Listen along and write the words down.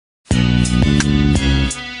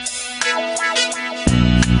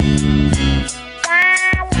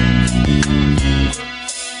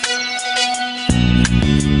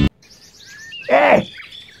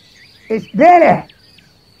It's Benny.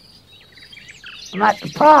 I'm at the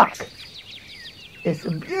park. It's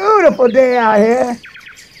a beautiful day out here,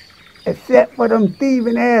 except for them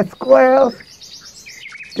thieving ass squirrels.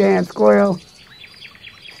 Damn squirrel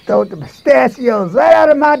stole the pistachios right out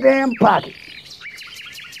of my damn pocket.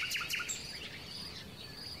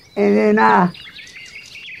 And then I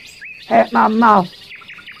had my mouth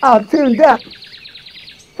all tuned up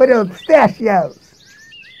for those pistachios.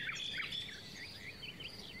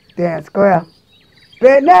 Damn squirrel.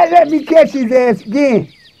 Better not let me catch his ass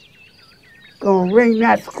again. Gonna wring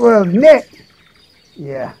that squirrel's neck.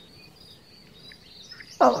 Yeah.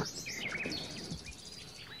 Oh.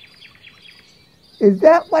 Is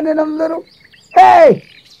that one of them little... Hey!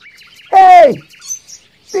 Hey!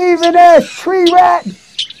 Thieving ass tree rat!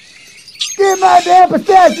 Get my damn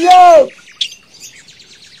pistachio!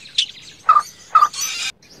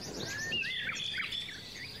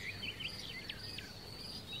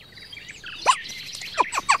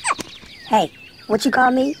 Hey, what you call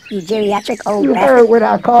me, you geriatric old You bastard? heard what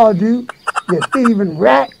I called you, you thieving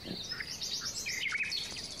rat.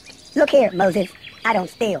 Look here, Moses. I don't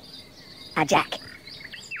steal. I jack.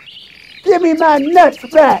 Give me my nuts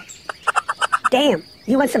back. Damn,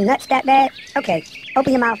 you want some nuts that bad? Okay,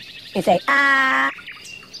 open your mouth and say, ah.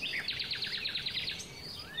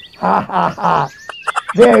 Ha ha ha.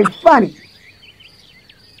 Very funny.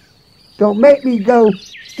 Don't make me go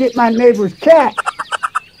get my neighbor's cat.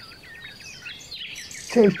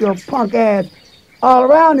 Chase your punk ass all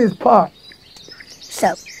around this park.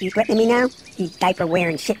 So, you threatening me now, you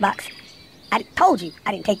diaper-wearing shitbox? I told you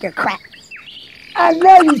I didn't take your crap. I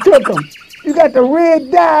know you took them. You got the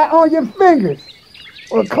red dye on your fingers.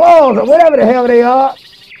 Or claws, or whatever the hell they are.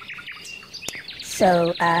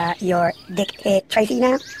 So, you're dickhead Tracy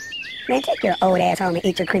now? Man, take your old ass home and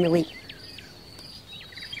eat your cream of wheat.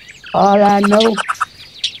 All I know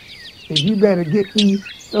is you better get me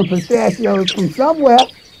some pistachios from somewhere.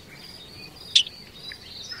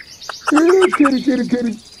 Kitty, kitty,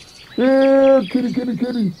 kitty. Yeah, kitty, kitty,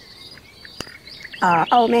 kitty.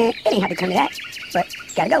 Oh man, it ain't have to come to that, but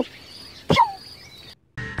gotta go.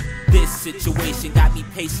 This situation got me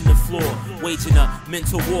pacing the floor, waging a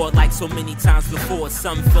mental war like so many times before.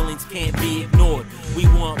 Some feelings can't be ignored. We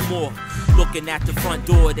want more. Looking at the front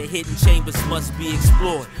door, the hidden chambers must be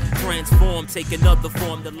explored. Transform, take another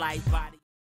form, the light body.